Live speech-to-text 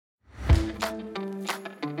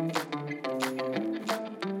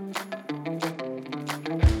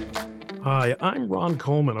Hi, I'm Ron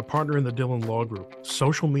Coleman, a partner in the Dillon Law Group,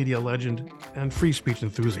 social media legend, and free speech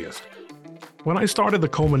enthusiast. When I started the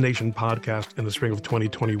Coleman Nation podcast in the spring of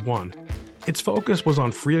 2021, its focus was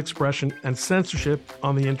on free expression and censorship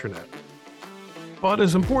on the internet. But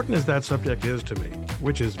as important as that subject is to me,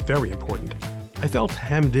 which is very important, I felt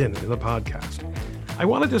hemmed in the podcast. I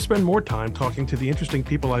wanted to spend more time talking to the interesting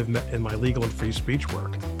people I've met in my legal and free speech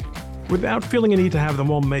work, without feeling a need to have them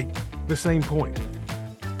all make the same point.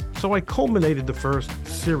 So I culminated the first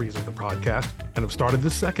series of the podcast and have started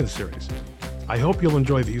the second series. I hope you'll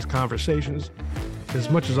enjoy these conversations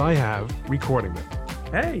as much as I have recording them.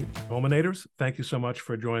 Hey, culminators, thank you so much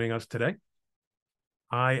for joining us today.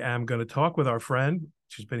 I am going to talk with our friend.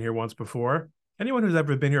 She's been here once before. Anyone who's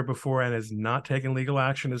ever been here before and has not taken legal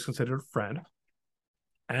action is considered a friend.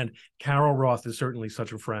 And Carol Roth is certainly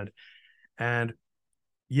such a friend. And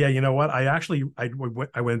yeah, you know what?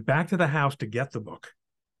 I went back to the house to get the book.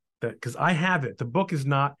 Because I have it. The book is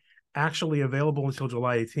not actually available until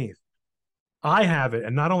July 18th. I have it.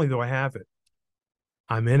 And not only do I have it,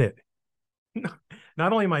 I'm in it.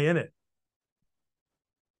 Not only am I in it,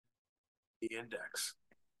 the index.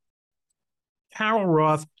 Carol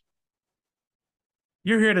Roth,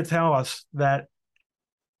 you're here to tell us that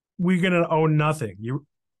we're going to own nothing.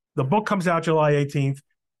 The book comes out July 18th.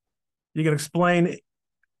 You can explain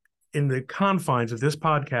in the confines of this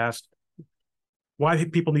podcast why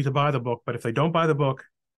people need to buy the book, but if they don't buy the book,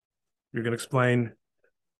 you're going to explain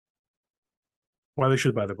why they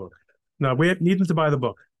should buy the book. No, we need them to buy the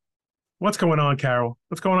book. What's going on, Carol?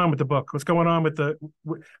 What's going on with the book? What's going on with did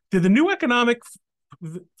the New Economic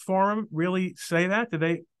Forum really say that?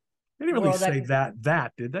 They didn't really say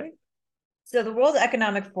that, did they? So the World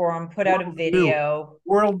Economic Forum put out a video.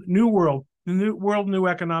 New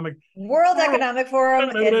Economic Forum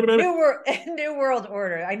and New World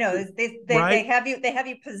Order. I know they have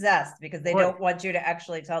you possessed because they don't want you to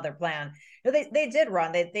actually tell their plan. No, they did,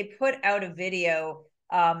 Ron. They put out a video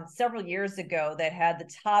several years ago that had the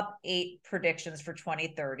top 8 predictions for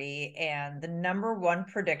 2030, and the number 1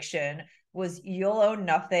 prediction was you'll own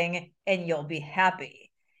nothing and you'll be happy.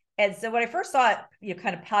 And so when I first saw it,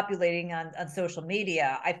 kind of populating on social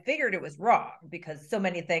media, I figured it was wrong because so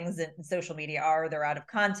many things in social media they're out of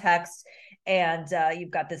context. And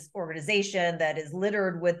you've got this organization that is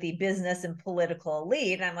littered with the business and political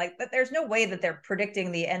elite. And I'm like, but there's no way that they're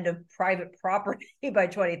predicting the end of private property by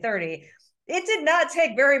 2030. It did not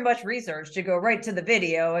take very much research to go right to the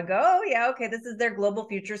video and go, oh, yeah, okay, this is their Global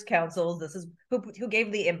Futures Councils. This is who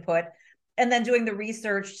gave the input. And then doing the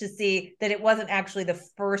research to see that it wasn't actually the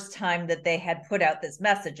first time that they had put out this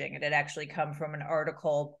messaging. It had actually come from an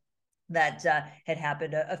article that had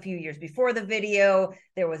happened a few years before the video.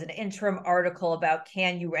 There was an interim article about,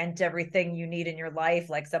 can you rent everything you need in your life?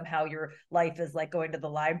 Like somehow your life is like going to the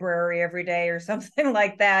library every day or something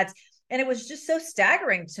like that. And it was just so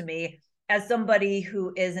staggering to me as somebody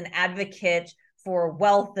who is an advocate for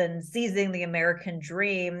wealth and seizing the American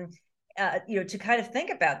dream, to kind of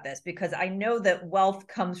think about this, because I know that wealth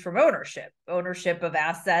comes from ownership of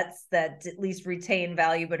assets that at least retain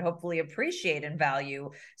value, but hopefully appreciate in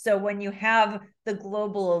value. So when you have the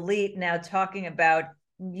global elite now talking about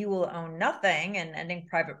you will own nothing and ending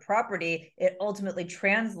private property, it ultimately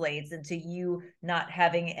translates into you not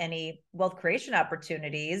having any wealth creation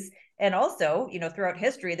opportunities. And also, throughout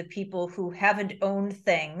history, the people who haven't owned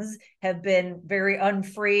things have been very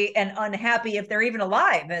unfree and unhappy if they're even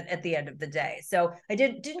alive at the end of the day. So I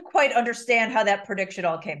didn't quite understand how that prediction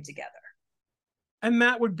all came together. And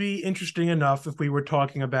that would be interesting enough if we were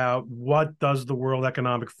talking about what does the World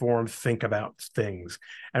Economic Forum think about things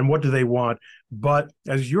and what do they want. But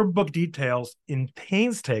as your book details in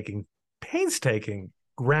painstaking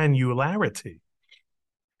granularity,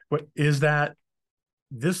 what is that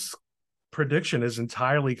this prediction is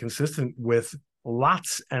entirely consistent with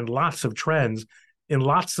lots and lots of trends in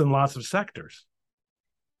lots and lots of sectors.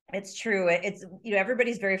 It's true. It's,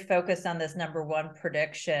 everybody's very focused on this number 1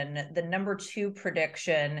 prediction. The number 2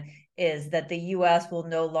 prediction is that the U.S. will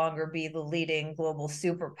no longer be the leading global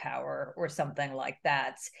superpower or something like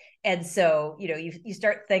that. And so, you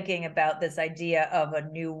start thinking about this idea of a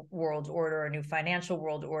new world order, a new financial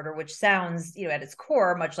world order, which sounds, at its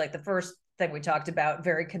core, much like the first thing we talked about,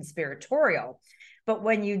 very conspiratorial. But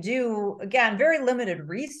when you do, again, very limited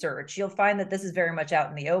research, you'll find that this is very much out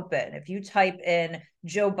in the open. If you type in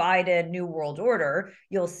Joe Biden, New World Order,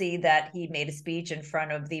 you'll see that he made a speech in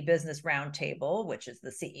front of the Business Roundtable, which is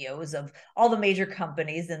the CEOs of all the major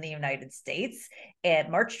companies in the United States.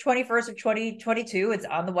 And March 21st of 2022, it's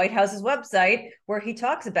on the White House's website, where he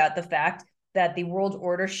talks about the fact that the world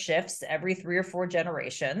order shifts every 3 or 4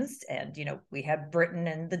 generations. And, we had Britain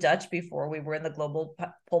and the Dutch before we were in the global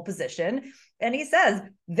pole position. And he says,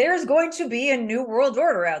 there's going to be a new world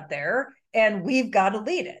order out there, and we've got to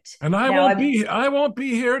lead it. And I won't be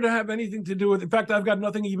here to have anything to do with, in fact, I've got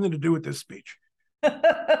nothing even to do with this speech.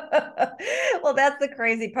 Well, that's the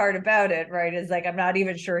crazy part about it, right? Is like, I'm not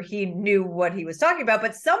even sure he knew what he was talking about,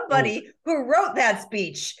 but somebody who wrote that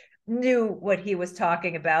speech knew what he was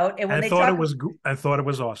talking about. And when I thought it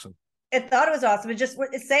was awesome. It thought it was awesome. It's just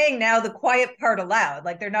saying now the quiet part aloud,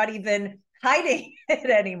 like they're not even hiding it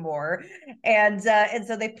anymore. And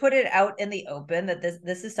so they put it out in the open that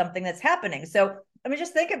this is something that's happening. So I mean,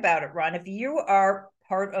 just think about it, Ron. If you are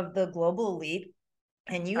part of the global elite,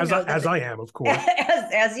 and as I am, of course,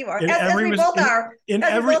 as you are, as we both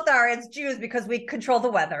are, it's Jews because we control the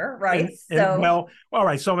weather, right? Well, all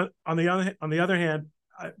right. So on the other hand,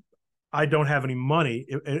 I don't have any money.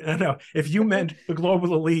 If you meant the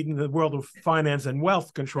global elite in the world of finance and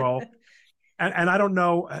wealth control, and I don't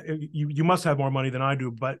know, you must have more money than I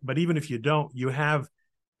do, but even if you don't, you have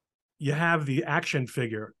the action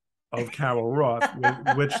figure of Carol Roth,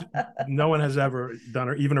 which no one has ever done,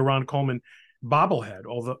 or even a Ron Coleman bobblehead.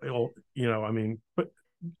 Although, but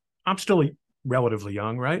I'm still relatively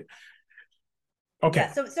young, right? Okay.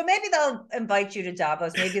 Yeah, so maybe they'll invite you to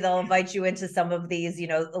Davos. Maybe they'll invite you into some of these,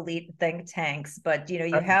 elite think tanks. But,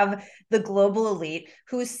 you have the global elite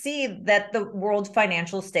who see that the world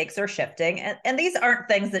financial stakes are shifting. And these aren't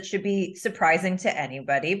things that should be surprising to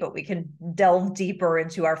anybody, but we can delve deeper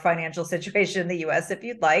into our financial situation in the US if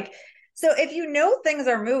you'd like. So if you know things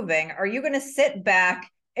are moving, are you going to sit back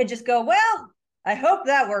and just go, well, I hope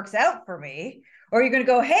that works out for me? Or are you going to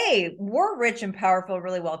go, hey, we're rich and powerful,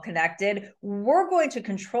 really well connected. We're going to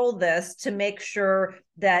control this to make sure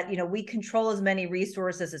that, we control as many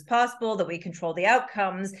resources as possible, that we control the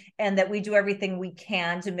outcomes, and that we do everything we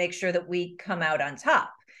can to make sure that we come out on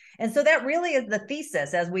top. And so that really is the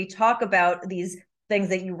thesis as we talk about these things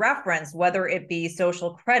that you referenced, whether it be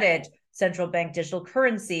social credit, central bank digital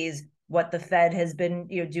currencies, what the Fed has been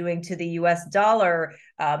doing to the US dollar,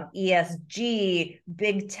 ESG,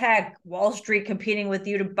 big tech, Wall Street competing with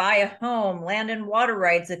you to buy a home, land and water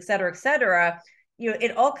rights, et cetera, et cetera.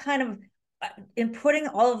 It all kind of, in putting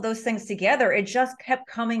all of those things together, it just kept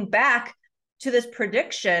coming back to this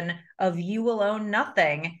prediction of you will own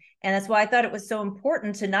nothing. And that's why I thought it was so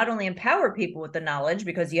important to not only empower people with the knowledge,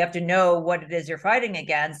 because you have to know what it is you're fighting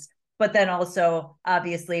against, but then also,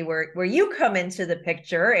 obviously, where you come into the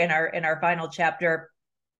picture in our final chapter,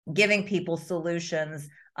 giving people solutions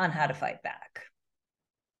on how to fight back.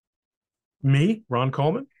 Me, Ron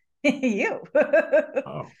Coleman? You.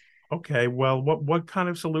 Oh, okay. Well, what kind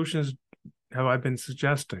of solutions have I been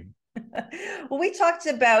suggesting? Well, we talked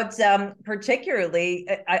about particularly,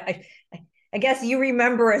 I guess you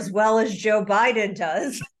remember as well as Joe Biden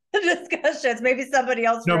does, discussions. Maybe somebody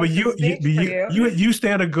else. No, but you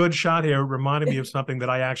stand a good shot here, reminding me of something that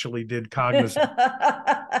I actually did cognizant.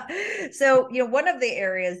 So, one of the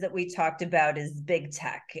areas that we talked about is big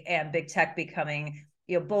tech, and big tech becoming,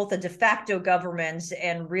 both a de facto government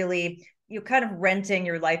and really kind of renting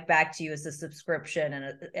your life back to you as a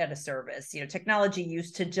subscription and a service. Technology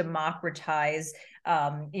used to democratize,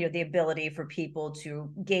 the ability for people to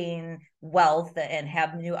gain wealth and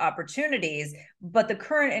have new opportunities. But the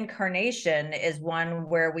current incarnation is one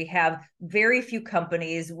where we have very few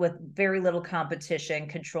companies with very little competition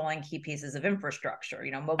controlling key pieces of infrastructure.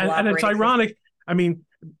 Mobile and it's ironic. I mean,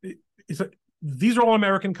 these are all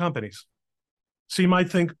American companies. So you might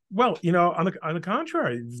think, well, on the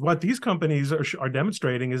contrary, what these companies are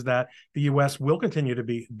demonstrating is that the U.S. will continue to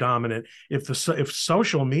be dominant if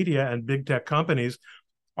social media and big tech companies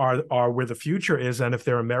are where the future is, and if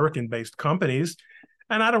they're American-based companies.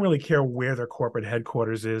 And I don't really care where their corporate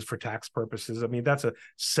headquarters is for tax purposes. I mean, that's a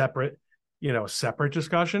separate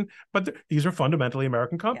discussion. But these are fundamentally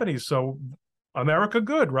American companies. Yeah. So America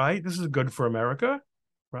good, right? This is good for America.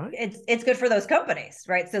 Right. It's good for those companies,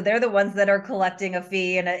 right? So they're the ones that are collecting a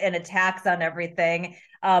fee and a tax on everything.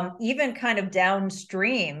 Even kind of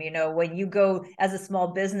downstream, when you go as a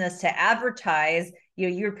small business to advertise,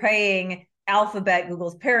 you're paying Alphabet,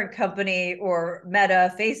 Google's parent company, or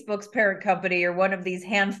Meta, Facebook's parent company, or one of these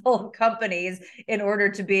handful of companies in order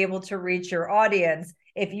to be able to reach your audience.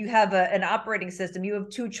 If you have an operating system, you have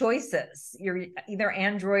two choices. You're either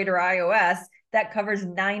Android or iOS. That covers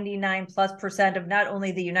 99+% of not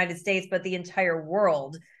only the United States, but the entire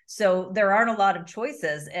world. So there aren't a lot of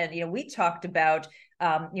choices. And, we talked about,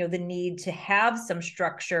 the need to have some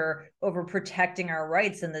structure over protecting our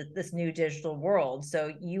rights in this new digital world.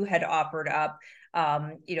 So you had offered up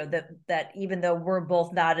that even though we're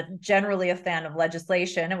both not generally a fan of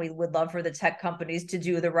legislation, and we would love for the tech companies to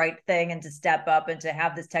do the right thing and to step up and to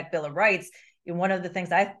have this tech bill of rights, one of the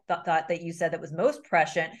things I thought that you said that was most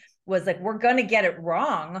prescient was like, we're going to get it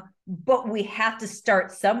wrong, but we have to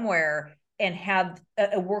start somewhere and have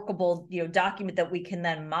a workable, document that we can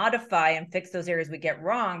then modify and fix those areas we get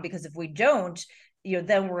wrong. Because if we don't,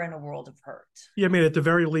 then we're in a world of hurt. Yeah, I mean, at the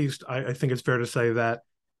very least, I think it's fair to say that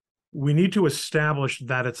we need to establish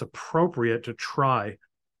that it's appropriate to try,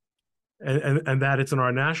 and that it's in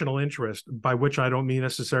our national interest, by which I don't mean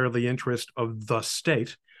necessarily the interest of the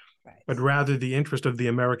state, right, but rather the interest of the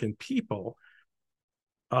American people,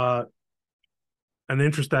 an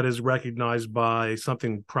interest that is recognized by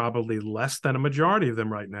something probably less than a majority of them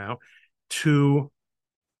right now, to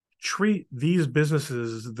treat these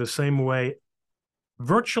businesses the same way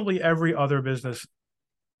virtually every other business,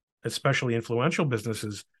 especially influential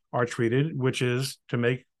businesses, are treated, which is to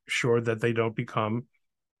make sure that they don't become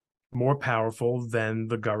more powerful than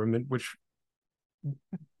the government, which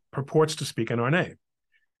purports to speak in our name.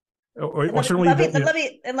 Let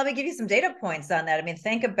me give you some data points on that. I mean,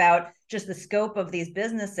 think about just the scope of these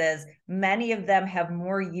businesses. Many of them have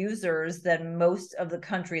more users than most of the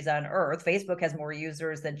countries on earth. Facebook has more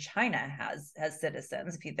users than China has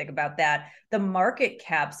citizens. If you think about that, the market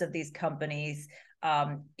caps of these companies,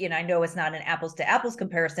 I know it's not an apples to apples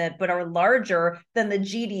comparison, but are larger than the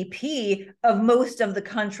GDP of most of the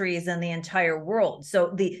countries in the entire world.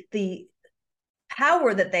 So the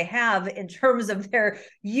power that they have in terms of their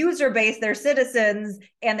user base, their citizens,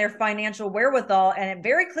 and their financial wherewithal, and a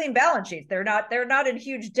very clean balance sheets. They're not in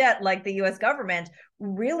huge debt like the US government,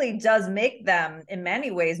 really does make them in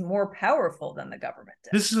many ways more powerful than the government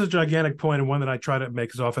is. This is a gigantic point, and one that I try to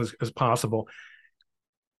make as often as possible.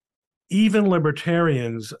 Even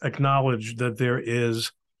libertarians acknowledge that there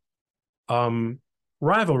is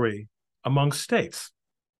rivalry among states.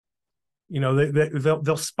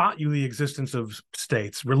 They'll spot you the existence of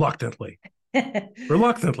states reluctantly.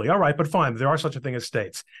 Reluctantly, all right, but fine. There are such a thing as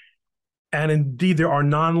states. And indeed, there are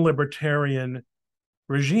non-libertarian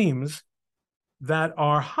regimes that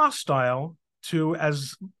are hostile to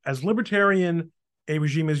as libertarian a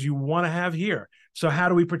regime as you want to have here. So how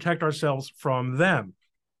do we protect ourselves from them?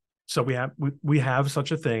 So we have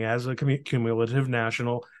such a thing as a cumulative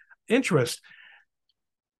national interest.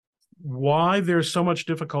 Why there's so much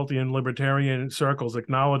difficulty in libertarian circles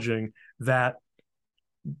acknowledging that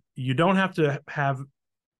you don't have to have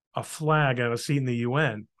a flag and a seat in the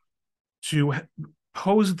UN to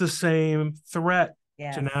pose the same threat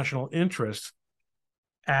to national interests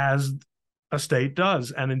as a state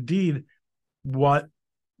does. And indeed, what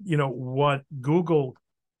Google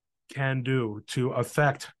can do to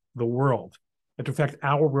affect the world and to affect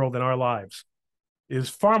our world and our lives is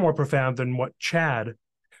far more profound than what Chad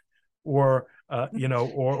or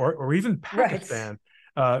even Pakistan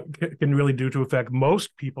can really do to affect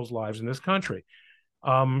most people's lives in this country.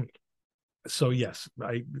 So yes,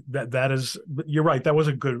 that is, you're right. That was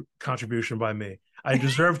a good contribution by me. I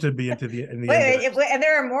deserve to be in the and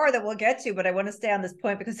there are more that we'll get to, but I want to stay on this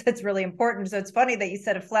point because it's really important. So it's funny that you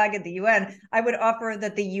said a flag at the UN. I would offer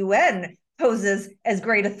that the UN poses as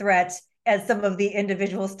great a threat as some of the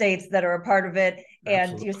individual states that are a part of it,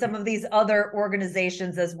 and some of these other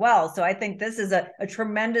organizations as well. So I think this is a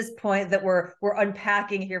tremendous point that we're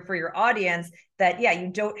unpacking here for your audience, that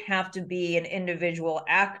you don't have to be an individual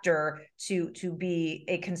actor to be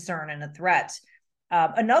a concern and a threat.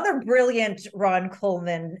 Another brilliant Ron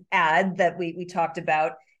Coleman ad that we talked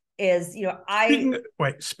about is,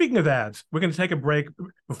 Speaking of ads, we're going to take a break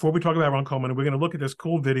before we talk about Ron Coleman. We're going to look at this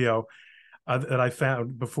cool video that I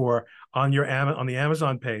found before on the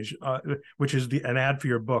Amazon page, which is an ad for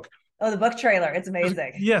your book. Oh, the book trailer. It's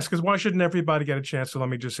amazing. Yes, because why shouldn't everybody get a chance? So let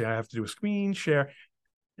me just say, I have to do a screen share.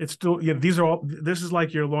 It's still, this is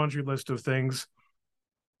like your laundry list of things.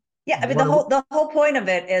 Yeah, I mean, the whole point of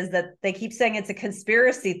it is that they keep saying it's a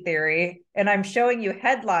conspiracy theory, and I'm showing you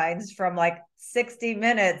headlines from like 60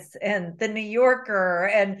 Minutes and The New Yorker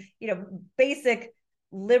and basic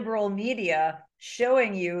liberal media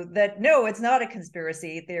showing you that no, it's not a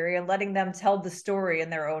conspiracy theory, and letting them tell the story in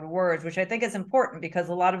their own words, which I think is important, because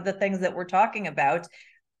a lot of the things that we're talking about,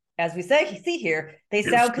 as we see here, they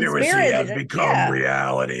sound conspiracy has become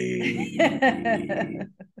reality.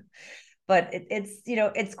 But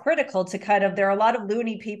it's critical to kind of, there are a lot of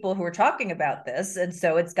loony people who are talking about this. And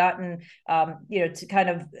so it's gotten, to kind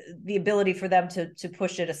of the ability for them to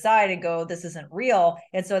push it aside and go, this isn't real.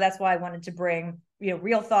 And so that's why I wanted to bring,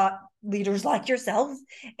 real thought leaders like yourselves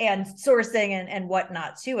and sourcing and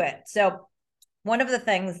whatnot to it. So One of the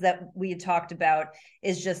things that we talked about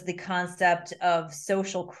is just the concept of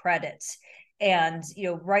social credit. And,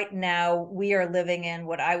 right now we are living in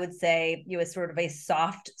what I would say, is sort of a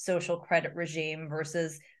soft social credit regime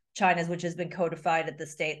versus China's, which has been codified at the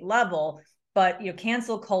state level. But,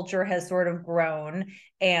 cancel culture has sort of grown.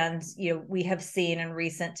 And, we have seen in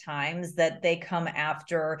recent times that they come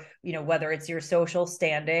after, whether it's your social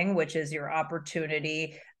standing, which is your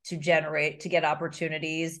opportunity to get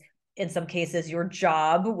opportunities, in some cases your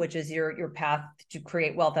job, which is your path to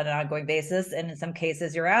create wealth on an ongoing basis, and in some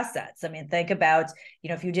cases your assets. I mean, think about,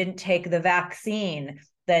 if you didn't take the vaccine,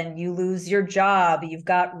 then you lose your job, you've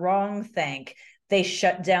got wrongthink, they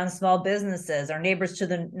shut down small businesses. Our neighbors to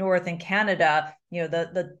the north in Canada,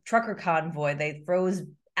 the trucker convoy, they froze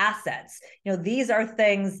assets. These are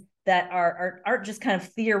things that aren't just kind of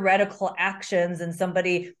theoretical actions and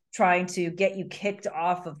somebody trying to get you kicked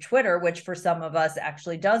off of Twitter, which for some of us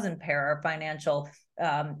actually does impair our financial,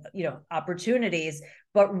 opportunities,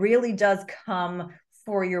 but really does come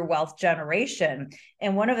for your wealth generation.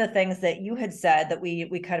 And one of the things that you had said that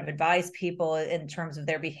we kind of advise people in terms of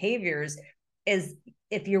their behaviors is,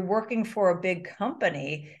 if you're working for a big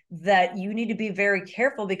company, that you need to be very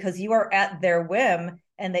careful because you are at their whim,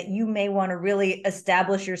 and that you may want to really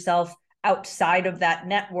establish yourself outside of that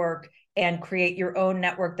network and create your own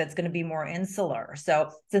network that's going to be more insular.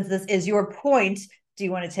 So since this is your point, do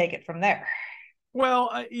you want to take it from there? Well,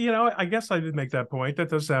 I guess I did make that point. That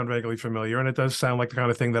does sound vaguely familiar, and it does sound like the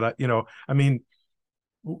kind of thing that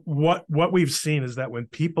what we've seen is that when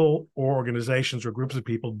people or organizations or groups of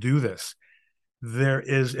people do this, there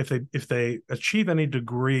is, if they achieve any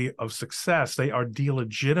degree of success, they are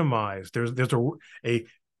delegitimized. There's a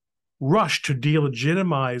rush to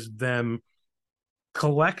delegitimize them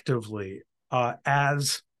collectively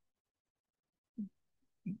as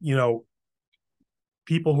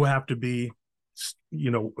people who have to be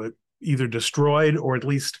either destroyed or at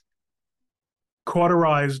least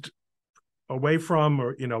cauterized away from,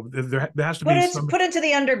 or there has to be put into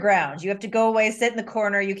the underground. You have to go away, sit in the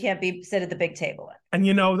corner. You can't sit at the big table. And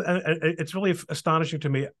it's really astonishing to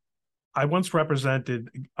me. I once represented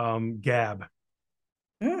Gab.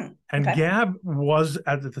 And okay. Gab was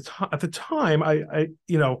at the time,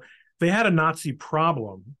 they had a Nazi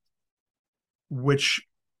problem, which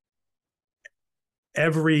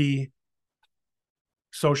every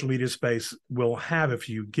social media space will have if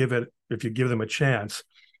you give them a chance.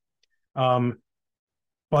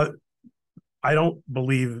 But I don't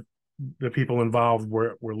believe the people involved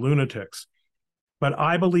were lunatics. But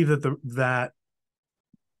I believe that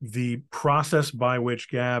the process by which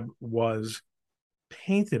Gab was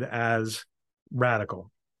painted as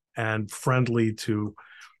radical and friendly to,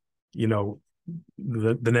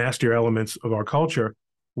 the nastier elements of our culture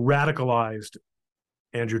radicalized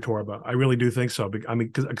Andrew Torba. I really do think so. I mean,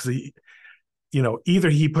 because he, either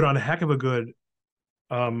he put on a heck of a good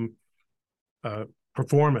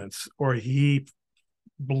performance, or he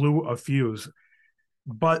blew a fuse.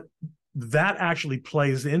 But that actually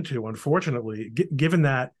plays into, unfortunately, given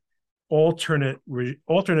that alternate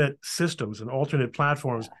systems and alternate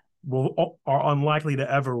platforms are unlikely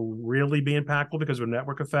to ever really be impactful because of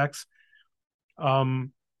network effects.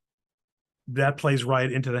 That plays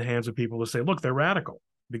right into the hands of people to say, look, they're radical,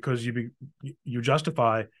 because you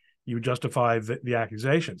justify the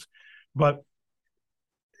accusations. But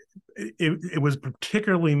it was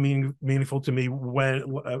particularly meaningful to me when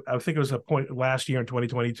I think it was a point last year in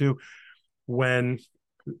 2022 when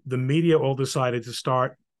the media all decided to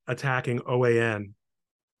start attacking OAN,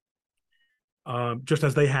 just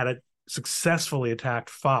as they had successfully attacked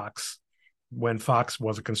Fox when Fox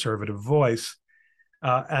was a conservative voice.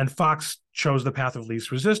 And Fox chose the path of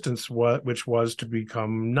least resistance, which was to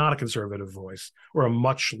become not a conservative voice, or a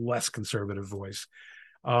much less conservative voice.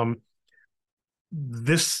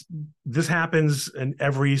 This happens in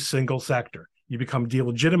every single sector. You become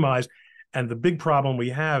delegitimized. And the big problem we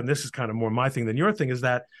have, and this is kind of more my thing than your thing, is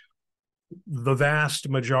that the vast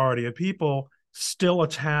majority of people still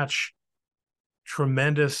attach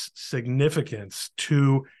tremendous significance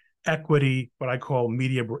to what I call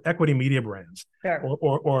equity media brands, sure.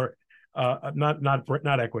 or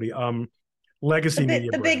not equity, legacy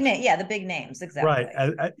media brands. Big name, yeah, the big names, exactly.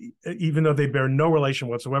 Right, even though they bear no relation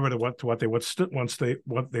whatsoever to what they once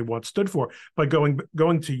stood for. But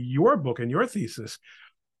going to your book and your thesis,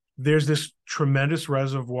 there's this tremendous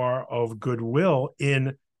reservoir of goodwill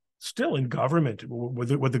still in government,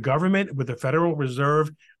 with the government, with the Federal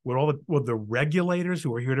Reserve, with the regulators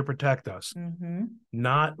who are here to protect us. Mm-hmm.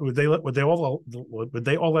 Not would they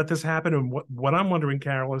all let this happen? And what I'm wondering,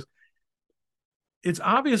 Carol, is it's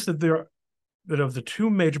obvious that of the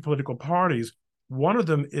two major political parties, one of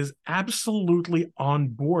them is absolutely on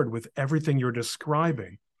board with everything you're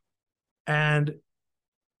describing. And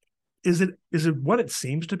is it what it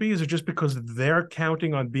seems to be? Is it just because they're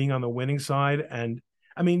counting on being on the winning side? And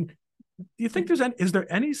I mean, do you think is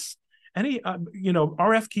there any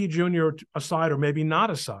RFK Jr. aside, or maybe not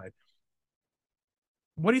aside?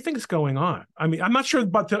 What do you think is going on? I mean, I'm not sure,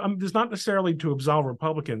 but there's not necessarily to absolve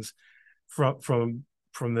Republicans from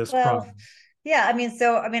this problem. Yeah,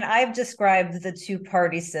 I've described the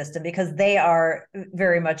two-party system because they are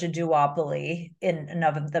very much a duopoly in and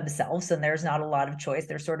of themselves, and there's not a lot of choice.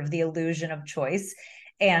 There's sort of the illusion of choice.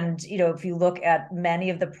 And, if you look at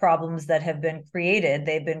many of the problems that have been created,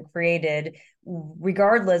 they've been created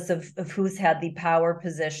regardless of who's had the power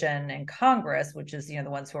position in Congress, which is, the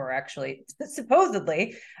ones who are actually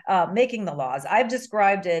supposedly making the laws. I've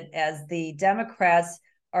described it as the Democrats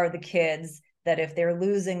are the kids that if they're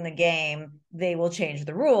losing the game, they will change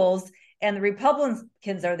the rules. And the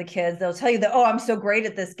Republicans are the kids. They'll tell you that, oh, I'm so great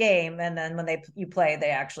at this game. And then when you play,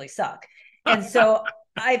 they actually suck. And so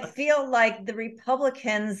I feel like the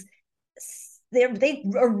Republicans, they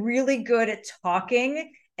are really good at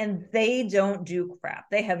talking, and they don't do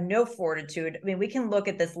crap. They have no fortitude. I mean, we can look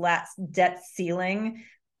at this last debt ceiling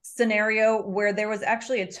scenario where there was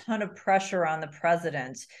actually a ton of pressure on the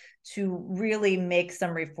president to really make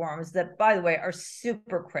some reforms that, by the way, are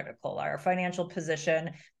super critical. Our financial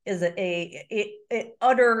position is a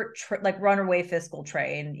utter runaway fiscal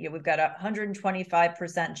train. We've got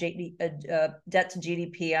 125% debt to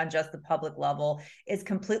GDP on just the public level. It's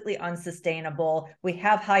completely unsustainable. We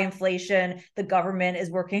have high inflation. The government is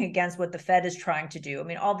working against what the Fed is trying to do. I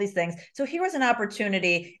mean, all these things. So here was an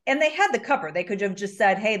opportunity, and they had the cover. They could have just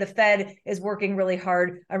said, hey, the Fed is working really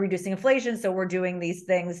hard on reducing inflation, so we're doing these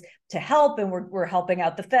things to help, and we're helping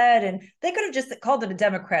out the Fed. And they could have just called it a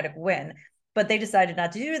Democratic win. But they decided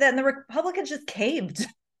not to do that. And the Republicans just caved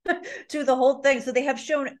to the whole thing. So they have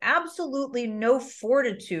shown absolutely no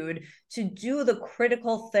fortitude to do the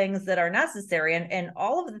critical things that are necessary. And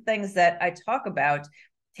all of the things that I talk about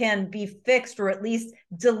can be fixed or at least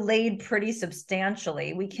delayed pretty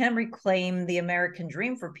substantially. We can reclaim the American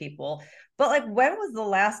dream for people. But when was the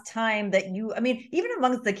last time that even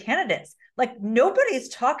amongst the candidates, nobody's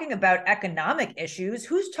talking about economic issues.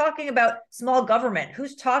 Who's talking about small government?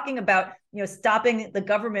 Who's talking about, stopping the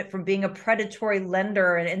government from being a predatory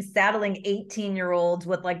lender and saddling 18-year-olds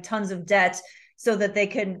with tons of debt so that they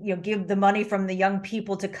can, give the money from the young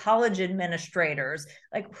people to college administrators?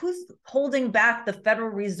 Who's holding back the Federal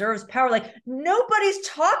Reserve's power? Nobody's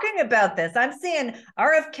talking about this. I'm seeing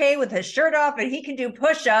RFK with his shirt off and he can do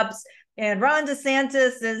push-ups. And Ron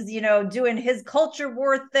DeSantis is, doing his culture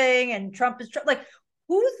war thing, and Trump is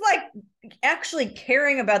who's actually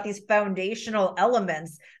caring about these foundational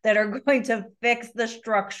elements that are going to fix the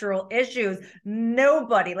structural issues?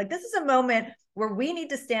 Nobody. This is a moment where we need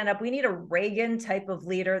to stand up. We need a Reagan type of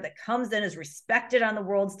leader that comes in, is respected on the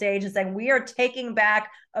world stage, and saying, we are taking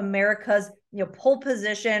back America's pole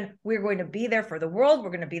position. We're going to be there for the world.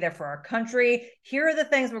 We're going to be there for our country. Here are the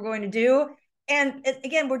things we're going to do. And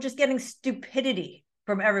again, we're just getting stupidity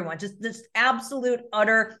from everyone, just this absolute,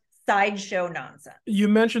 utter sideshow nonsense. You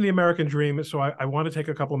mentioned the American dream, so I want to take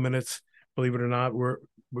a couple of minutes, believe it or not, we're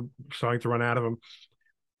starting to run out of them,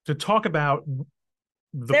 to talk about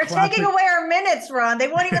They're taking away our minutes, Ron. They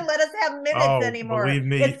won't even let us have minutes anymore. Believe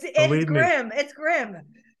me. It's grim. It's grim.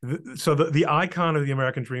 So the icon of the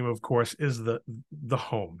American dream, of course, is the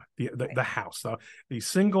home, the house, the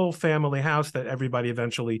single family house that everybody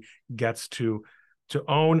eventually gets to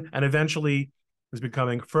own, and eventually is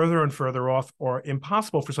becoming further and further off, or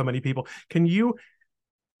impossible for so many people. Can you,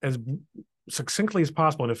 as succinctly as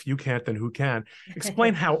possible, and if you can't, then who can,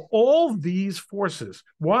 explain how all these forces,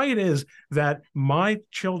 why it is that my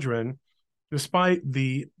children, despite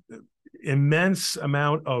the immense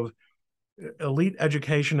amount of elite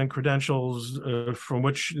education and credentials from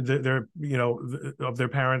which they're of their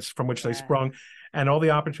parents from which they sprung, and all the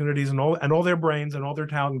opportunities and all their brains and all their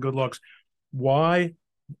talent and good looks, why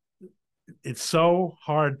it's so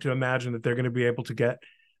hard to imagine that they're going to be able to get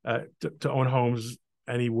to own homes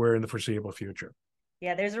anywhere in the foreseeable future?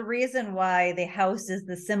 Yeah, there's a reason why the house is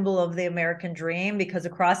the symbol of the American dream, because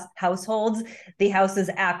across households, the house is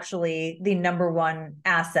actually the number one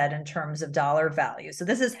asset in terms of dollar value. So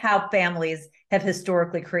this is how families have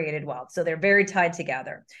historically created wealth. So they're very tied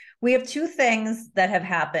together. We have two things that have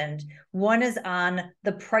happened. One is on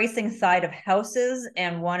the pricing side of houses,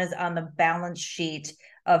 and one is on the balance sheet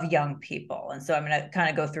of young people. And so I'm going to kind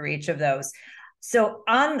of go through each of those. So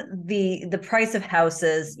on the price of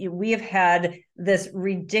houses, we have had this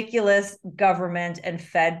ridiculous government and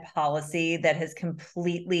Fed policy that has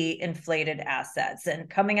completely inflated assets. And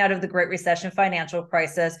coming out of the Great Recession financial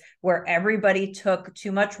crisis, where everybody took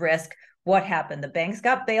too much risk, what happened? The banks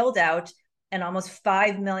got bailed out, and almost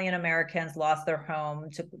 5 million Americans lost their home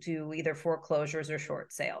to either foreclosures or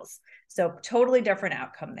short sales. So totally different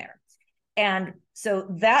outcome there. And so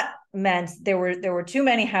that meant there were too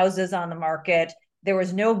many houses on the market. There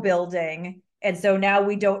was no building. And so now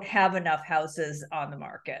we don't have enough houses on the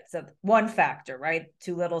market. So one factor, right?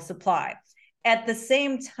 Too little supply. At the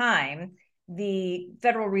same time, the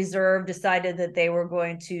Federal Reserve decided that they were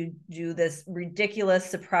going to do this ridiculous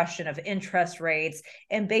suppression of interest rates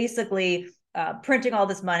and basically printing all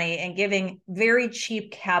this money and giving very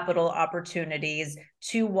cheap capital opportunities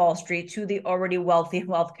to Wall Street, to the already wealthy and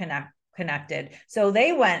wealth connected. So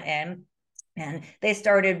they went in and they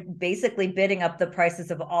started basically bidding up the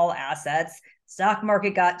prices of all assets. Stock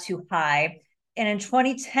market got too high. And in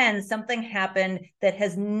 2010, something happened that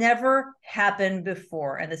has never happened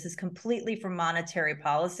before. And this is completely from monetary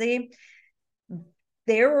policy.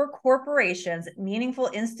 There were corporations, meaningful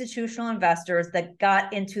institutional investors that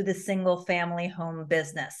got into the single family home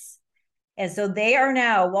business. And so they are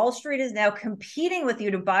now, Wall Street is now competing with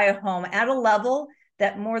you to buy a home at a level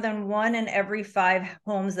that more than 1 in every 5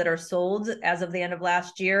 homes that are sold as of the end of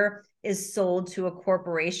last year is sold to a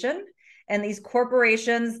corporation. And these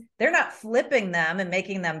corporations, they're not flipping them and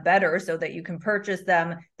making them better so that you can purchase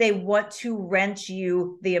them. They want to rent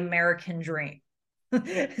you the American dream.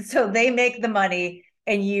 So they make the money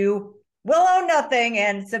and you will own nothing.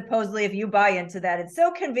 And supposedly if you buy into that, it's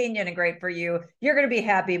so convenient and great for you. You're going to be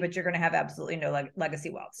happy, but you're going to have absolutely no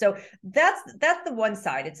legacy wealth. So that's the one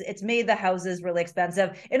side. It's made the houses really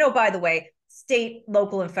expensive. And oh, by the way, state,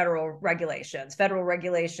 local, and federal regulations,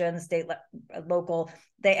 state, local,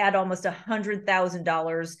 they add almost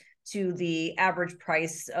 $100,000 to the average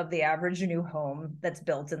price of the average new home that's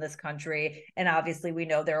built in this country. And obviously we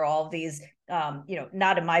know there are all these,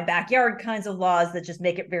 not in my backyard kinds of laws that just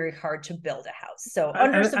make it very hard to build a house. So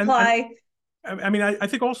undersupply. I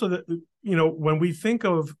think also that, when we think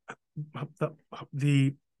of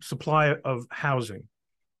the supply of housing,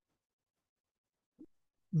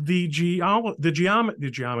 the geography,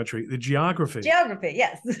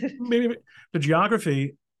 yes. Maybe the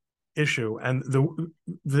geography issue and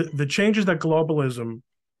the changes that globalism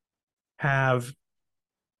have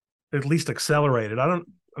at least accelerated. I'm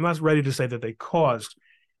not ready to say that they caused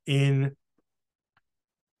in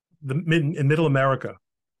middle America.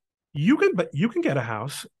 You can get a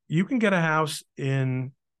house. You can get a house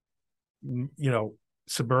in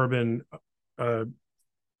suburban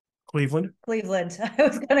Cleveland. I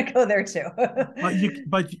was going to go there too.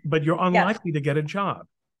 but you're unlikely to get a job.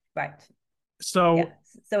 Right. So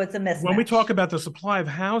it's a mismatch. When we talk about the supply of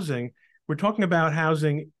housing, we're talking about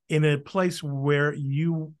housing in a place where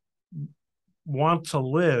you want to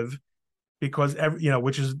live, because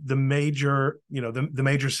which is the major, the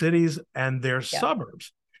major cities and their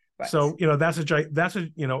suburbs. Right. So that's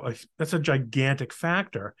a gigantic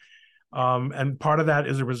factor. And part of that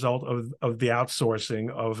is a result of the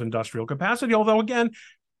outsourcing of industrial capacity. Although, again,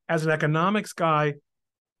 as an economics guy,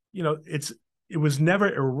 it was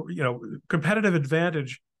never, competitive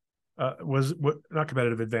advantage was not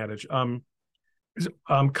competitive advantage.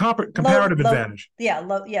 Comparative advantage.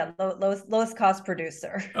 Lowest cost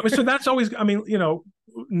producer. So that's always,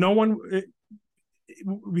 no one.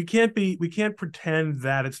 We can't pretend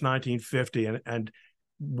that it's 1950 and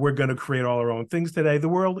we're going to create all our own things today. The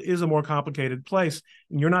world is a more complicated place,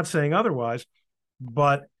 and you're not saying otherwise.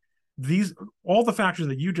 But all the factors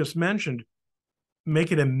that you just mentioned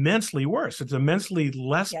make it immensely worse. It's immensely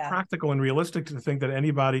less practical and realistic to think that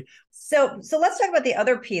anybody. So let's talk about the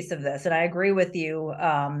other piece of this. And I agree with you.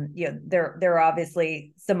 There are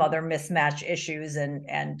obviously some other mismatch issues,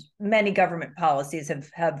 and many government policies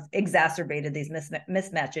have exacerbated these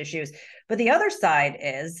mismatch issues. But the other side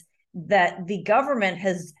is that the government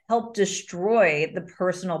has helped destroy the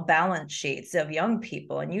personal balance sheets of young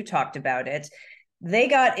people. And you talked about it. They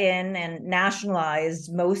got in and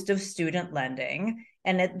nationalized most of student lending.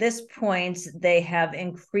 And at this point, they have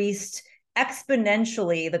increased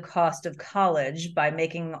exponentially the cost of college by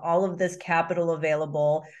making all of this capital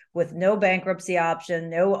available with no bankruptcy option,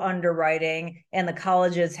 no underwriting, and the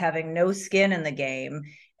colleges having no skin in the game.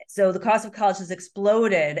 So the cost of college has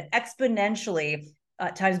exploded exponentially,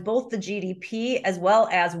 times both the GDP as well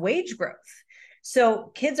as wage growth.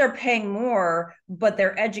 So kids are paying more, but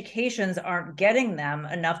their educations aren't getting them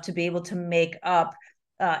enough to be able to make up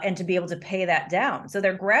and to be able to pay that down. So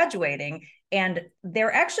they're graduating, And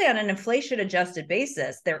they're actually on an inflation adjusted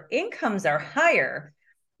basis. Their incomes are higher,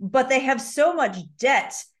 but they have so much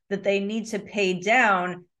debt that they need to pay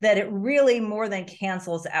down that it really more than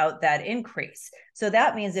cancels out that increase. So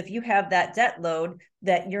that means if you have that debt load,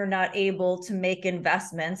 that you're not able to make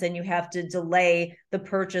investments and you have to delay the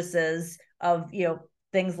purchases of,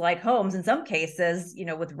 things like homes. In some cases,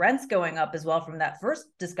 with rents going up as well from that first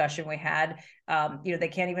discussion we had, they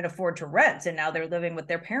can't even afford to rent. And now they're living with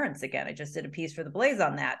their parents again. I just did a piece for The Blaze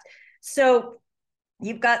on that. So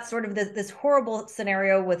you've got sort of this horrible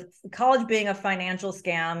scenario with college being a financial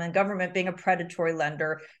scam and government being a predatory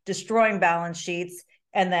lender, destroying balance sheets.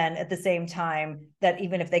 And then at the same time, that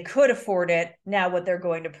even if they could afford it, now what they're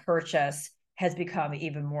going to purchase has become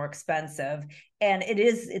even more expensive. And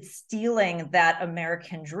it's stealing that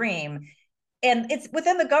American dream. And it's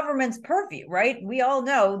within the government's purview, right? We all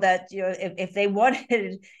know that if they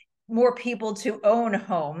wanted more people to own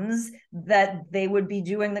homes, that they would be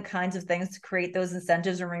doing the kinds of things to create those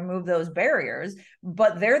incentives and remove those barriers.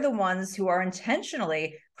 But they're the ones who are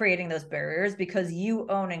intentionally creating those barriers, because you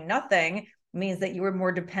owning nothing means that you are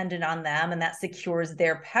more dependent on them, and that secures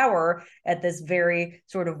their power at this very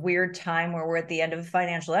sort of weird time where we're at the end of a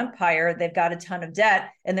financial empire. They've got a ton of debt,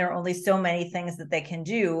 and there are only so many things that they can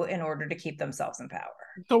do in order to keep themselves in power.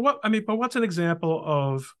 So what's an example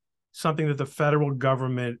of something that the federal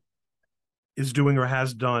government is doing or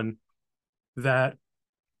has done that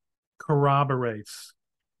corroborates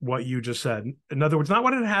what you just said? In other words, not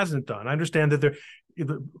what it hasn't done. I understand that the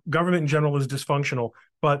government in general is dysfunctional,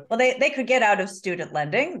 but they could get out of student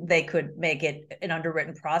lending. They could make it an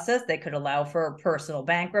underwritten process. They could allow for personal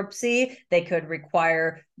bankruptcy. They could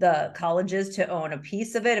require the colleges to own a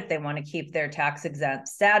piece of it if they want to keep their tax exempt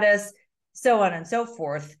status, so on and so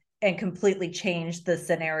forth, and completely change the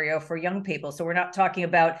scenario for young people. So we're not talking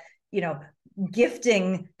about,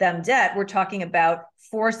 gifting them debt. We're talking about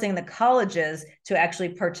forcing the colleges to actually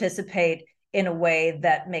participate in a way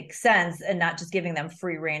that makes sense, and not just giving them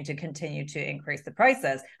free rein to continue to increase the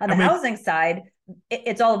prices. On the housing side,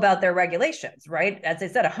 it's all about their regulations, right? As I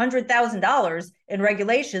said, $100,000 in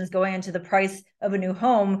regulations going into the price of a new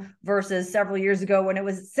home versus several years ago when it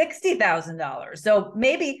was $60,000. So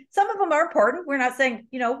maybe some of them are important. We're not saying,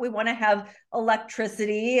 we want to have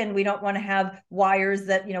electricity and we don't want to have wires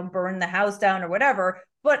that, burn the house down or whatever.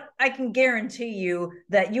 But I can guarantee you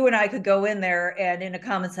that you and I could go in there and in a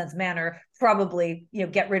common sense manner, probably,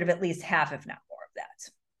 get rid of at least half, if not more of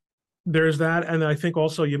that. There's that. And I think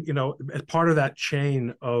also, as part of that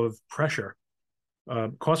chain of pressure,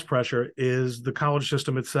 cost pressure, is the college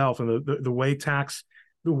system itself and the way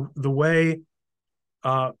the way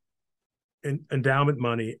endowment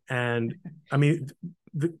money. And I mean,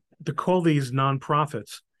 to call these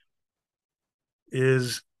nonprofits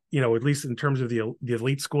is, at least in terms of the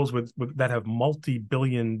elite schools that have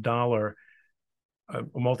multi-billion-dollar,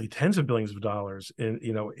 multi-tens of billions of dollars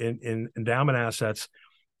in endowment assets,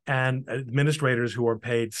 and administrators who are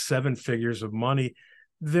paid seven figures of money,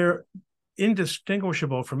 they're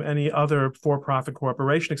indistinguishable from any other for-profit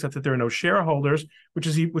corporation, except that there are no shareholders,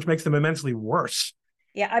 which makes them immensely worse.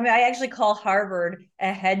 Yeah, I mean, I actually call Harvard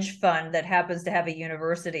a hedge fund that happens to have a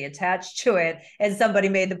university attached to it. And somebody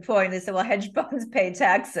made the point, they said, well, hedge funds pay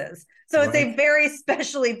taxes. So right. It's a very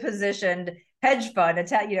specially positioned hedge fund, a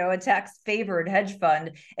tax-favored hedge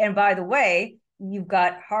fund. And by the way, you've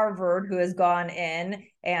got Harvard, who has gone in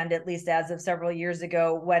and, at least as of several years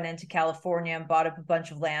ago, went into California and bought up a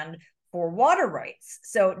bunch of land for water rights.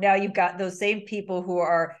 So now you've got those same people who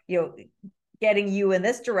are, getting you in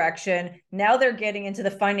this direction. Now they're getting into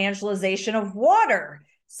the financialization of water.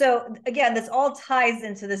 So again, this all ties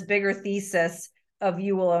into this bigger thesis of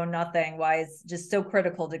you will own nothing, why it's just so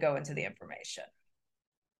critical to go into the information.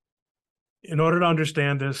 In order to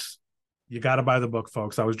understand this, you got to buy the book,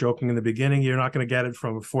 folks. I was joking in the beginning. You're not going to get it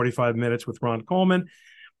from 45 minutes with Ron Coleman.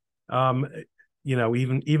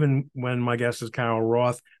 Even when my guest is Carol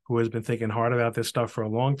Roth, who has been thinking hard about this stuff for a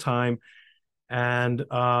long time. And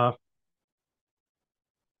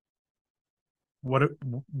what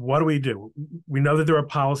do we do? We know that there are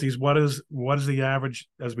policies. What is the average,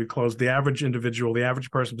 as we close, the average individual, the average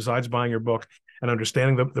person, besides buying your book and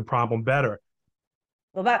understanding the problem better?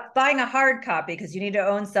 Well, about buying a hard copy, because you need to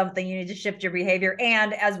own something, you need to shift your behavior.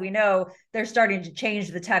 And as we know, they're starting to change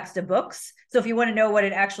the text of books. So if you want to know what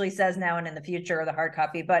it actually says now and in the future, the hard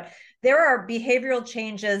copy. But there are behavioral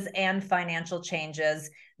changes and financial changes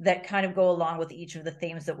that kind of go along with each of the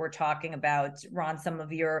themes that we're talking about. Ron, some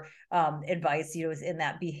of your advice, is in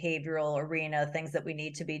that behavioral arena, things that we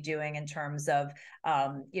need to be doing in terms of,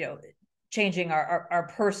 changing our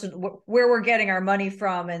person, where we're getting our money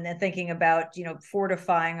from, and then thinking about,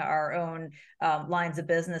 fortifying our own lines of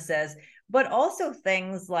businesses, but also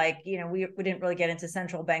things like, we didn't really get into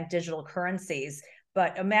central bank digital currencies,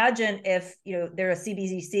 but imagine if, there a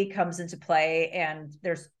CBDC comes into play and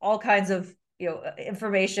there's all kinds of,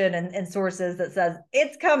 information and sources that says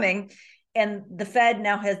it's coming. And the Fed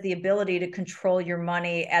now has the ability to control your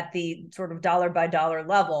money at the sort of dollar by dollar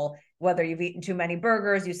level, whether you've eaten too many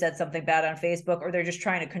burgers, you said something bad on Facebook, or they're just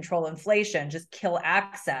trying to control inflation, just kill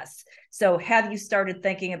access. So have you started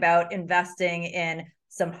thinking about investing in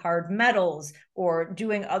some hard metals or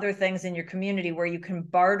doing other things in your community where you can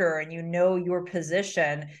barter and your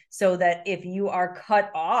position, so that if you are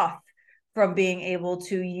cut off from being able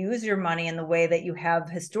to use your money in the way that you have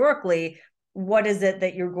historically, what is it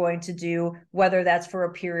that you're going to do, whether that's for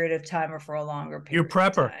a period of time or for a longer period? You're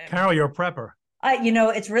prepper, Carol. You're a prepper.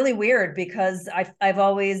 It's really weird because I've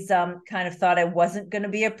always kind of thought I wasn't going to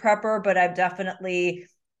be a prepper, but I've definitely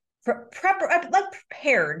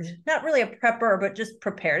prepared. Not really a prepper, but just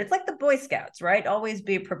prepared. It's like the Boy Scouts, right? Always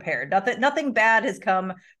be prepared. Nothing bad has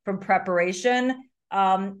come from preparation.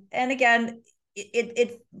 And again,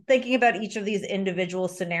 it's thinking about each of these individual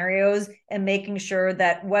scenarios and making sure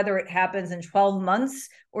that whether it happens in 12 months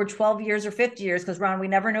or 12 years or 50 years, because Ron, we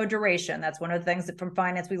never know duration. That's one of the things that from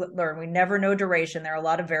finance we learn. We never know duration. There are a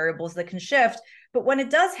lot of variables that can shift. But when it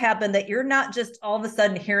does happen, that you're not just all of a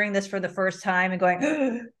sudden hearing this for the first time and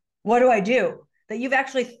going, what do I do? That you've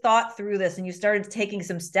actually thought through this and you started taking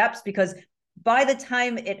some steps, because by the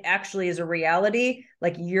time it actually is a reality,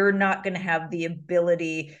 like, you're not going to have the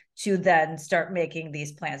ability to then start making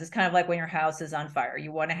these plans. It's kind of like when your house is on fire.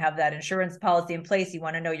 You want to have that insurance policy in place. You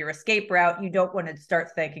want to know your escape route. You don't want to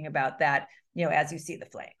start thinking about that, as you see the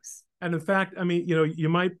flames. And in fact, you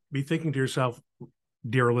might be thinking to yourself,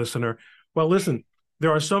 dear listener, well, listen,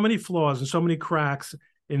 there are so many flaws and so many cracks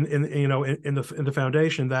in the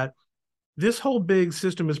foundation that this whole big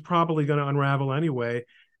system is probably going to unravel anyway.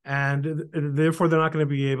 And therefore, they're not going to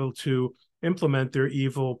be able to implement their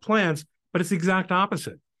evil plans. But it's the exact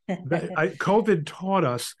opposite. COVID taught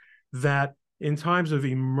us that in times of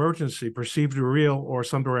emergency, perceived or real, or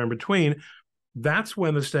somewhere in between, that's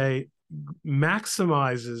when the state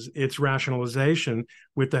maximizes its rationalization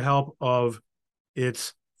with the help of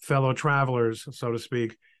its fellow travelers, so to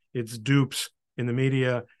speak, its dupes in the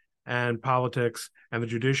media and politics and the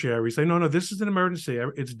judiciary. Say, no, this is an emergency.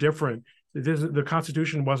 It's different. The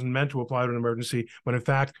Constitution wasn't meant to apply to an emergency, when in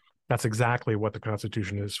fact, that's exactly what the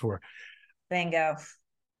Constitution is for. Bingo.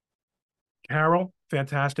 Carol,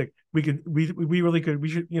 fantastic. We really could. We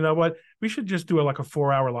should, we should just do a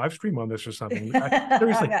 4-hour live stream on this or something.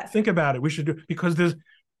 Seriously, think about it. We should do, because there's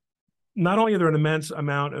not only are there an immense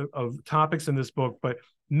amount of topics in this book, but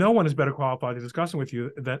no one is better qualified to discuss them with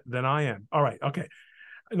you than I am. All right, okay.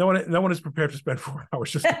 No one is prepared to spend 4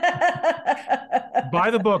 hours. Just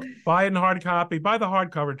buy the book, buy it in hard copy, buy the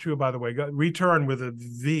hardcover too, by the way. Return with a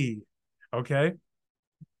V, okay?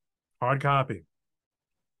 Hard copy.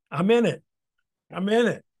 I'm in it.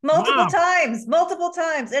 Multiple times,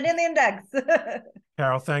 and in the index.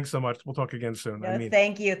 Carol, thanks so much. We'll talk again soon.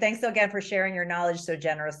 Thank you. Thanks again for sharing your knowledge so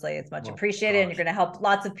generously. It's much appreciated, and you're going to help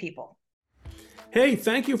lots of people. Hey,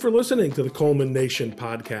 thank you for listening to the Coleman Nation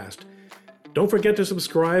podcast. Don't forget to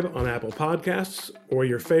subscribe on Apple Podcasts or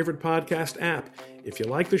your favorite podcast app. If you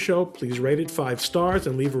like the show, please rate it 5 stars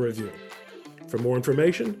and leave a review. For more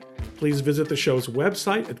information, please visit the show's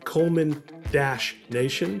website at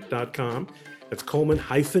coleman-nation.com. That's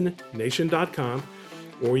coleman-nation.com.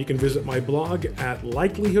 Or you can visit my blog at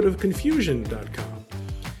likelihoodofconfusion.com.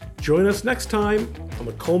 Join us next time on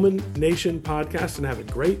the Coleman Nation podcast and have a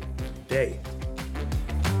great day.